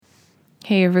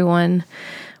Hey everyone,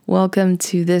 welcome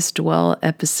to this Dwell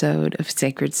episode of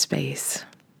Sacred Space.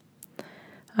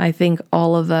 I think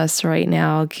all of us right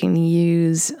now can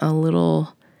use a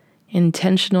little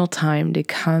intentional time to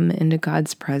come into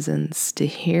God's presence, to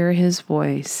hear His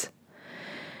voice,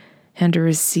 and to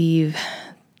receive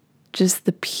just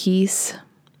the peace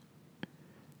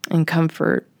and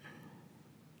comfort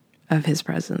of His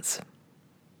presence.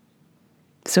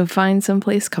 So find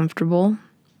someplace comfortable,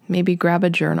 maybe grab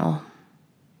a journal.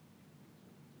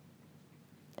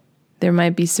 There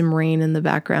might be some rain in the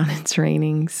background. It's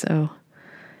raining, so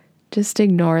just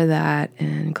ignore that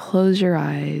and close your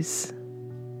eyes.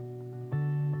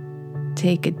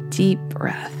 Take a deep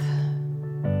breath.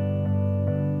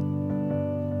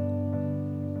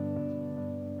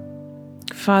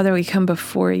 Father, we come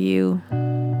before you.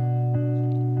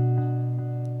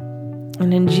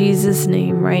 And in Jesus'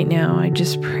 name right now, I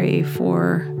just pray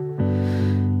for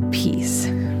peace.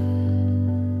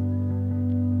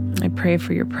 I pray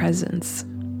for your presence.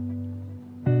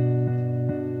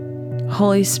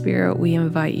 Holy Spirit, we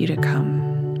invite you to come.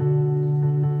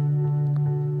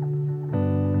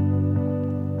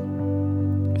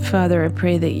 Father, I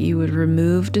pray that you would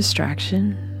remove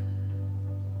distraction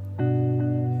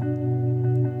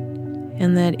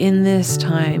and that in this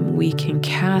time we can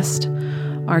cast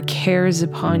our cares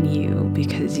upon you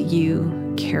because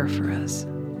you care for us.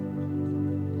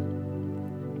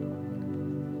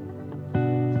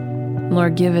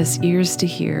 Lord, give us ears to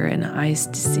hear and eyes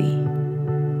to see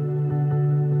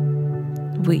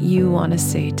what you want to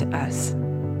say to us,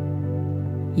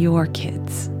 your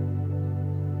kids,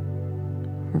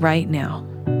 right now,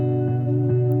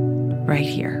 right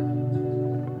here.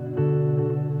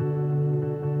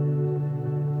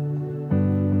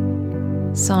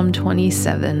 Psalm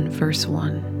 27, verse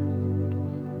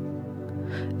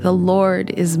 1. The Lord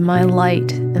is my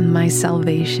light and my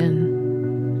salvation.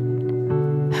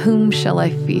 Whom shall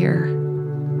I fear?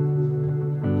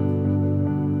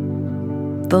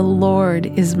 The Lord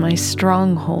is my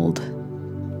stronghold.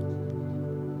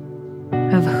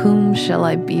 Of whom shall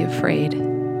I be afraid?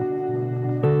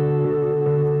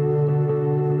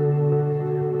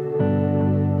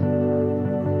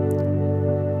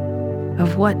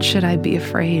 Of what should I be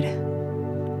afraid?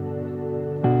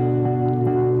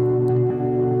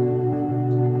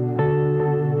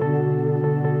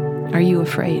 Are you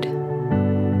afraid?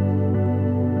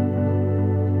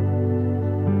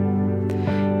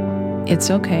 It's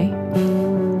okay.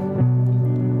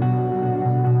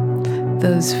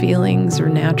 Those feelings are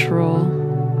natural.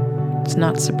 It's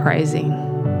not surprising.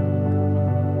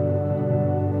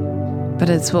 But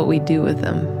it's what we do with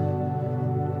them.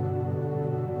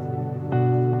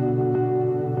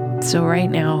 So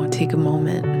right now, take a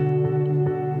moment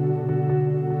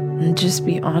and just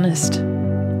be honest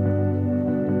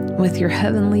with your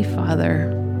Heavenly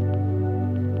Father,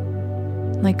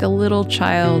 like a little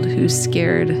child who's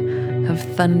scared of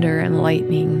thunder and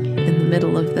lightning in the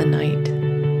middle of the night.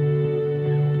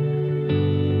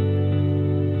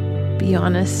 Be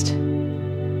honest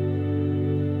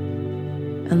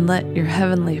and let your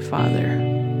Heavenly Father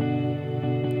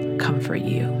comfort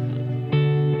you.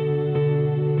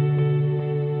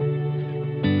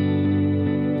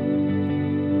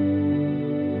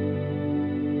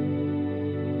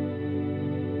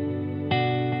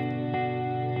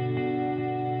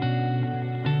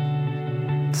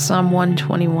 Psalm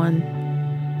 121.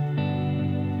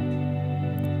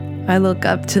 I look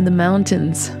up to the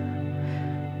mountains.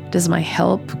 Does my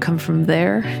help come from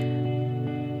there?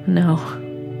 No.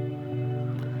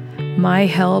 My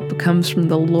help comes from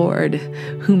the Lord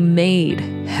who made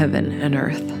heaven and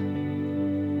earth.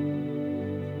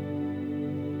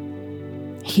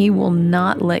 He will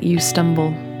not let you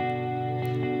stumble.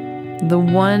 The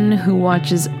one who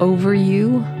watches over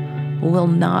you will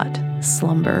not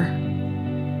slumber.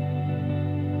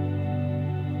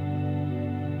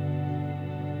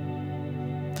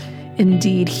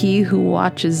 Indeed, he who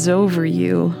watches over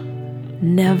you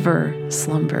never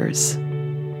slumbers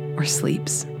or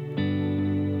sleeps.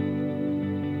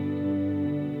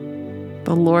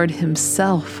 The Lord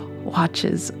Himself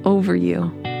watches over you.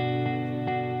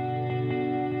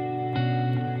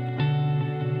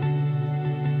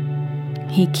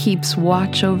 He keeps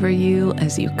watch over you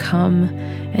as you come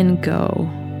and go,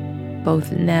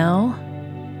 both now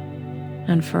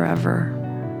and forever.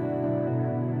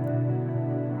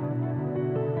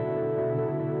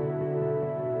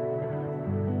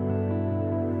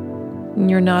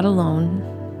 You're not alone.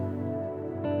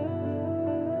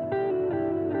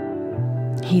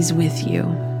 He's with you.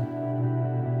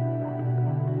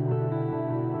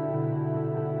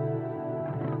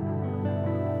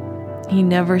 He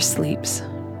never sleeps.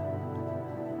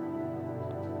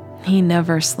 He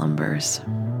never slumbers.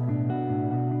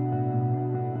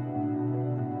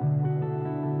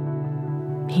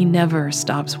 He never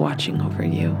stops watching over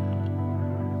you.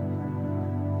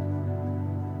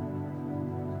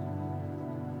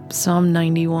 Psalm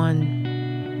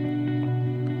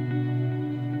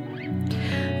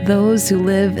 91. Those who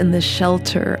live in the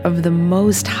shelter of the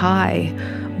Most High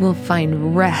will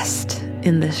find rest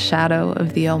in the shadow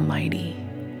of the Almighty.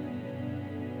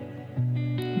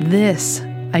 This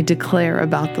I declare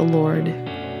about the Lord.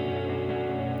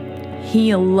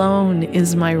 He alone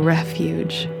is my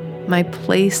refuge, my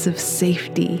place of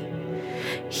safety.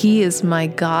 He is my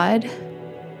God,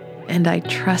 and I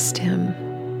trust Him.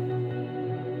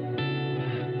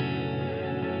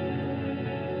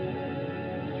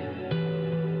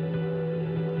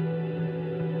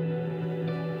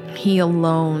 He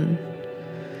alone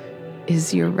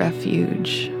is your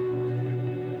refuge,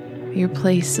 your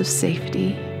place of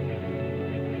safety.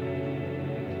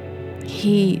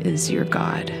 He is your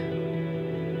God.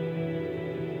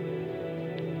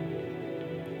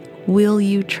 Will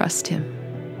you trust Him?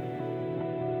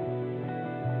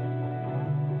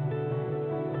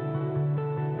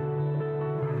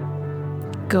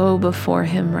 Go before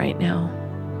Him right now.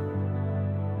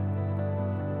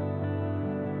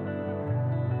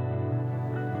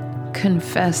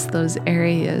 Confess those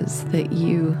areas that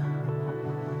you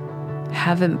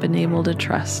haven't been able to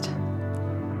trust.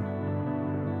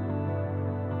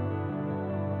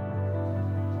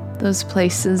 Those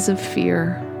places of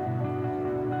fear,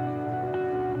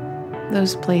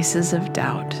 those places of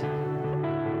doubt.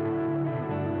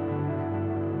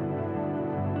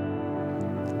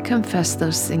 Confess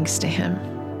those things to Him.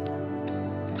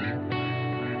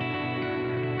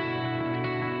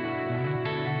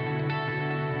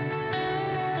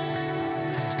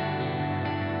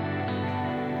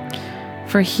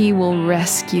 For He will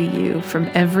rescue you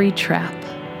from every trap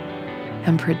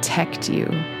and protect you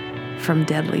from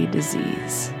deadly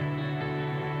disease.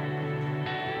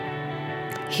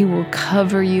 He will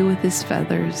cover you with His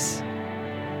feathers.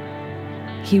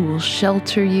 He will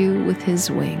shelter you with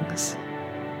His wings.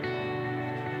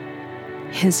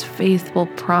 His faithful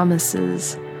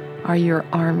promises are your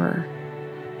armor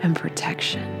and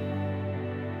protection.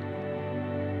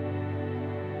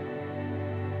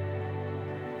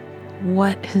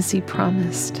 What has He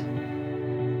promised?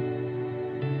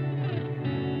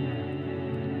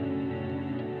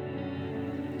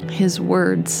 His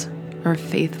words are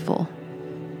faithful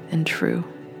and true.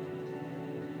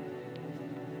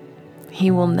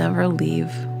 He will never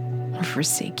leave or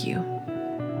forsake you.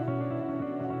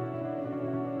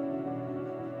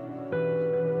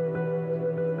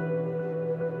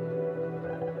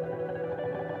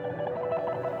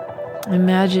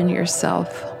 Imagine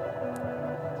yourself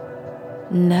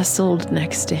nestled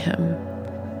next to Him,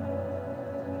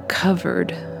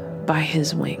 covered by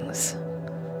His wings,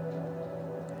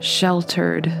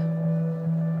 sheltered,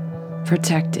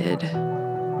 protected,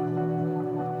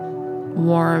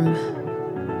 warm,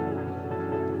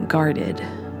 guarded,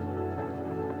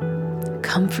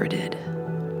 comforted,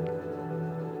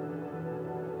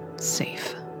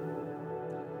 safe.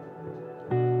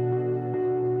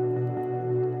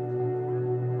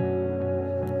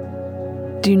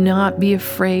 Do not be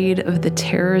afraid of the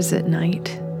terrors at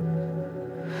night,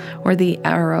 or the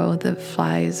arrow that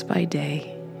flies by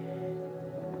day.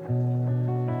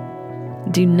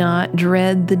 Do not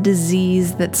dread the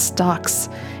disease that stalks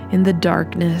in the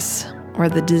darkness, or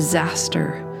the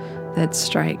disaster that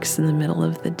strikes in the middle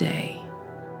of the day.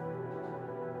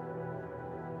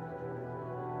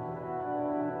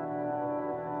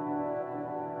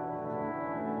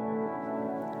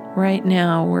 Right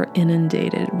now, we're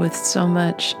inundated with so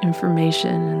much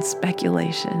information and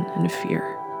speculation and fear.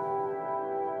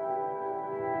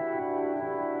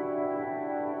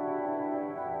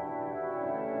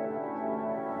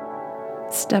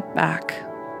 Step back.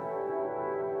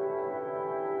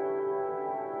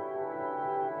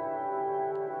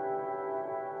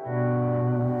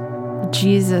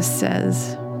 Jesus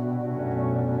says,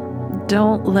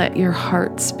 "Don't let your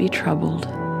hearts be troubled.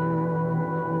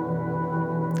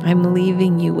 I'm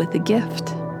leaving you with a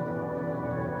gift,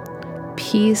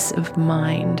 peace of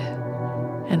mind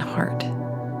and heart.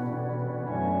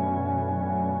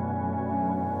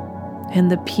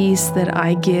 And the peace that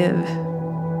I give,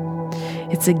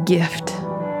 it's a gift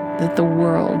that the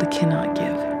world cannot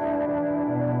give.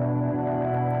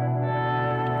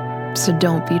 So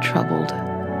don't be troubled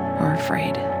or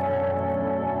afraid."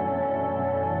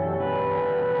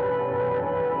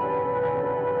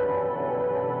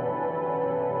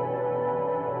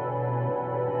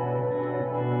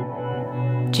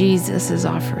 Jesus is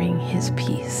offering his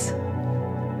peace,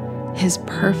 his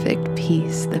perfect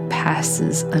peace that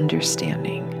passes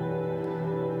understanding.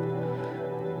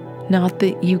 Not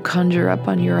that you conjure up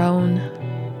on your own,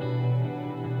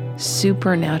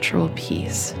 supernatural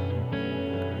peace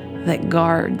that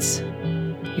guards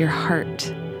your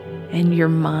heart and your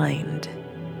mind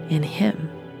in him.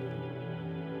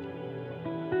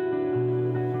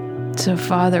 So,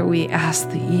 Father, we ask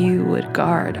that you would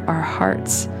guard our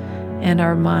hearts and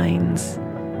our minds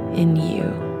in you.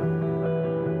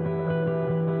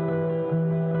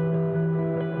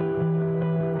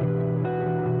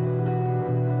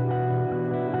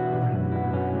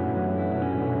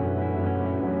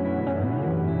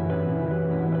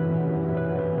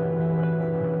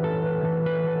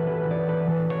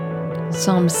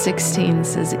 Psalm 16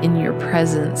 says, "In your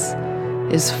presence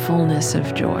is fullness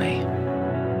of joy."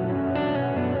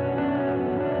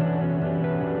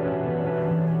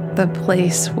 The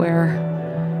place where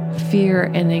fear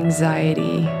and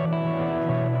anxiety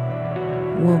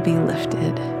will be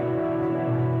lifted.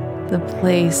 The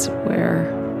place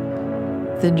where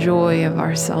the joy of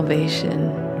our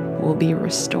salvation will be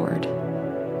restored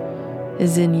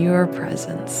is in your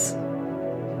presence,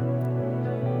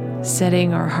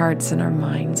 setting our hearts and our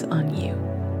minds on you.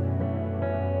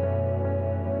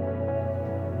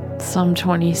 Psalm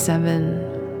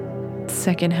 27,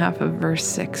 second half of verse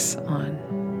 6 on.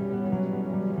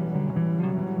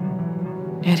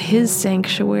 At his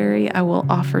sanctuary I will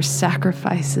offer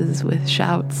sacrifices with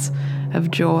shouts of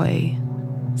joy,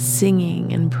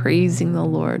 singing and praising the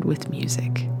Lord with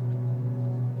music.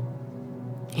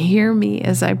 Hear me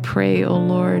as I pray, O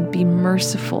Lord, be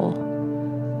merciful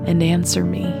and answer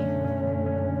me.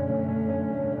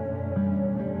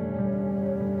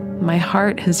 My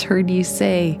heart has heard you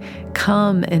say,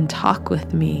 "Come and talk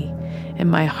with me," and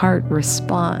my heart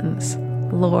responds,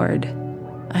 "Lord,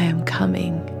 I am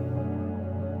coming."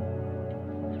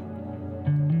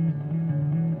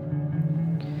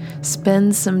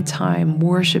 Spend some time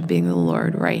worshiping the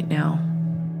Lord right now.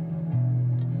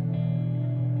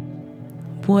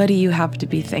 What do you have to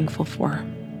be thankful for?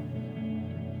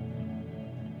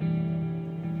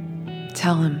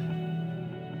 Tell him.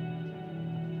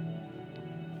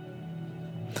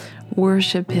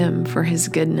 Worship him for his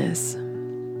goodness,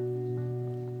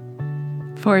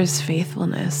 for his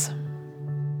faithfulness.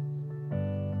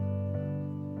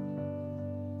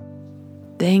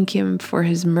 Thank him for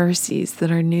his mercies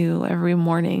that are new every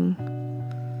morning.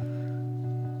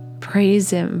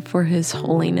 Praise him for his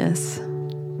holiness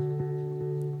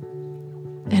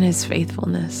and his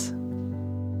faithfulness.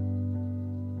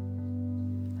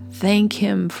 Thank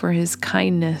him for his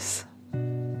kindness,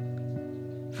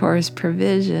 for his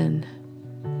provision,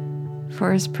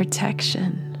 for his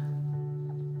protection.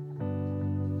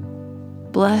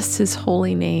 Bless his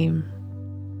holy name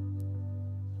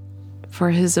for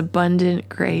his abundant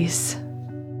grace,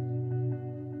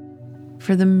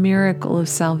 for the miracle of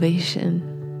salvation.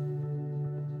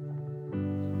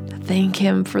 Thank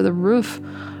him for the roof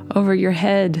over your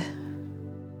head,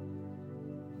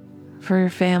 for your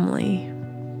family,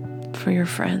 for your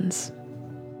friends.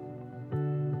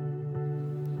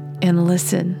 And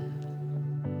listen.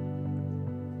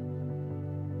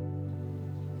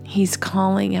 He's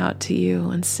calling out to you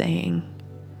and saying,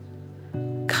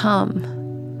 "Come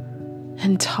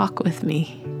and talk with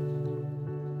me."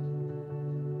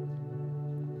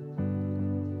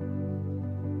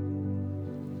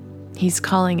 He's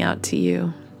calling out to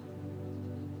you.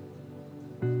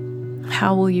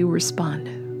 How will you respond?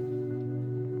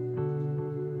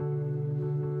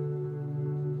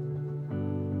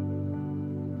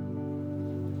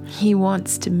 He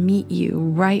wants to meet you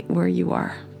right where you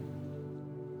are.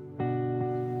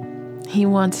 He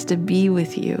wants to be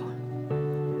with you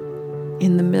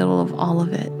in the middle of all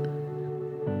of it.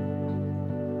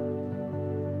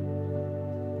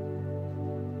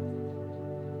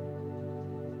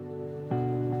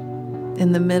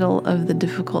 In the middle of the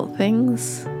difficult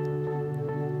things,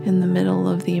 in the middle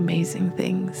of the amazing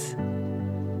things.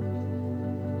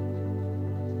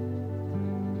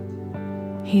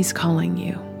 He's calling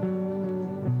you.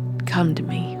 Come to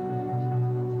me.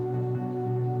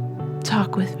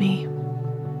 Talk with me.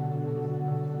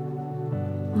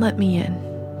 Let me in.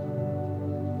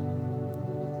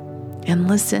 And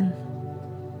listen,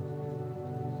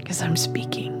 because I'm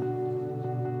speaking.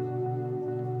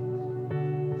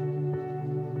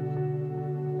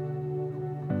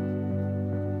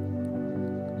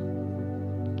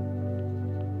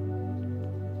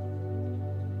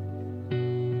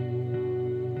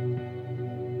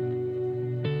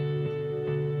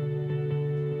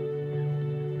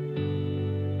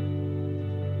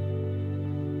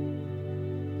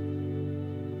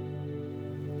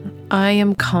 I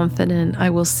am confident I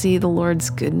will see the Lord's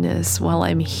goodness while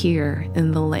I'm here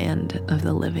in the land of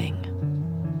the living.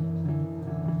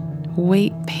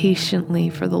 Wait patiently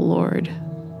for the Lord.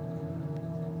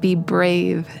 Be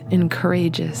brave and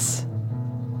courageous.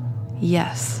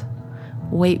 Yes,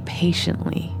 wait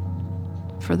patiently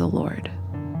for the Lord.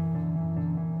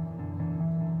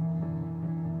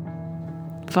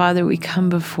 Father, we come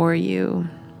before you.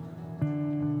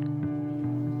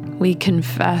 We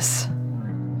confess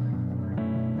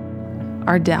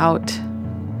our doubt,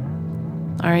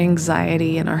 our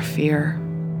anxiety, and our fear.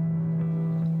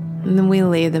 And then we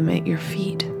lay them at your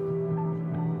feet.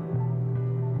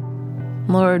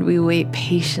 Lord, we wait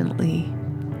patiently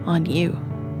on you.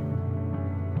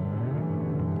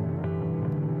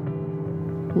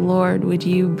 Lord, would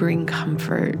you bring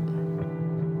comfort?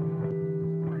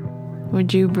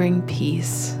 Would you bring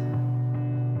peace?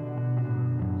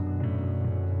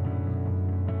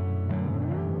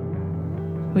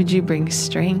 Would you bring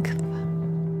strength?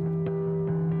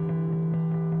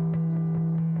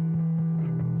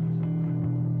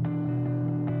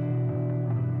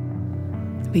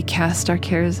 We cast our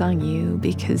cares on you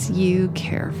because you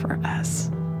care for us.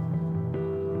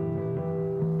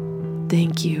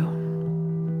 Thank you.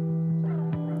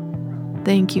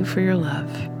 Thank you for your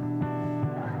love.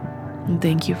 And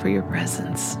thank you for your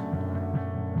presence.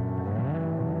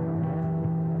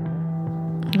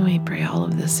 And we pray all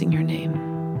of this in your name.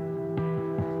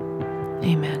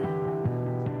 Amen.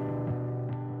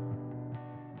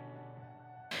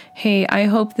 Hey, I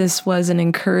hope this was an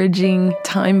encouraging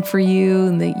time for you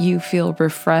and that you feel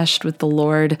refreshed with the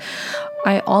Lord.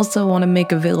 I also want to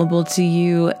make available to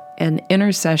you an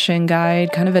intercession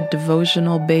guide, kind of a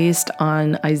devotional based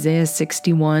on Isaiah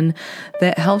 61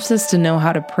 that helps us to know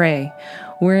how to pray.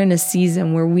 We're in a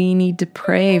season where we need to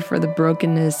pray for the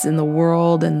brokenness in the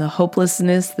world and the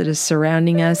hopelessness that is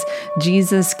surrounding us.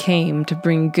 Jesus came to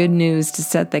bring good news, to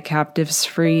set the captives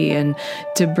free, and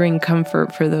to bring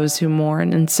comfort for those who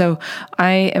mourn. And so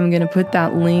I am going to put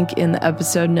that link in the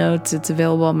episode notes. It's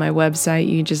available on my website.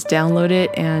 You just download it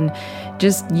and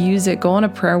just use it. Go on a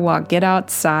prayer walk, get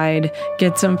outside,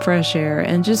 get some fresh air,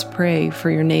 and just pray for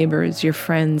your neighbors, your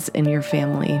friends, and your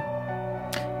family.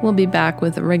 We'll be back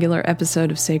with a regular episode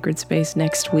of Sacred Space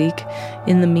next week.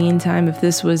 In the meantime, if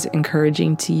this was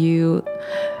encouraging to you,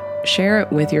 share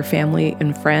it with your family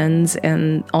and friends.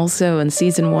 And also in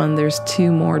season 1, there's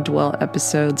 2 more Dwell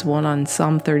episodes, one on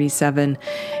Psalm 37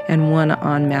 and one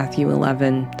on Matthew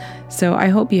 11. So I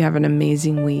hope you have an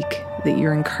amazing week, that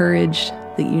you're encouraged,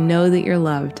 that you know that you're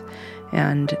loved,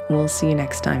 and we'll see you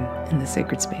next time in the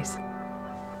Sacred Space.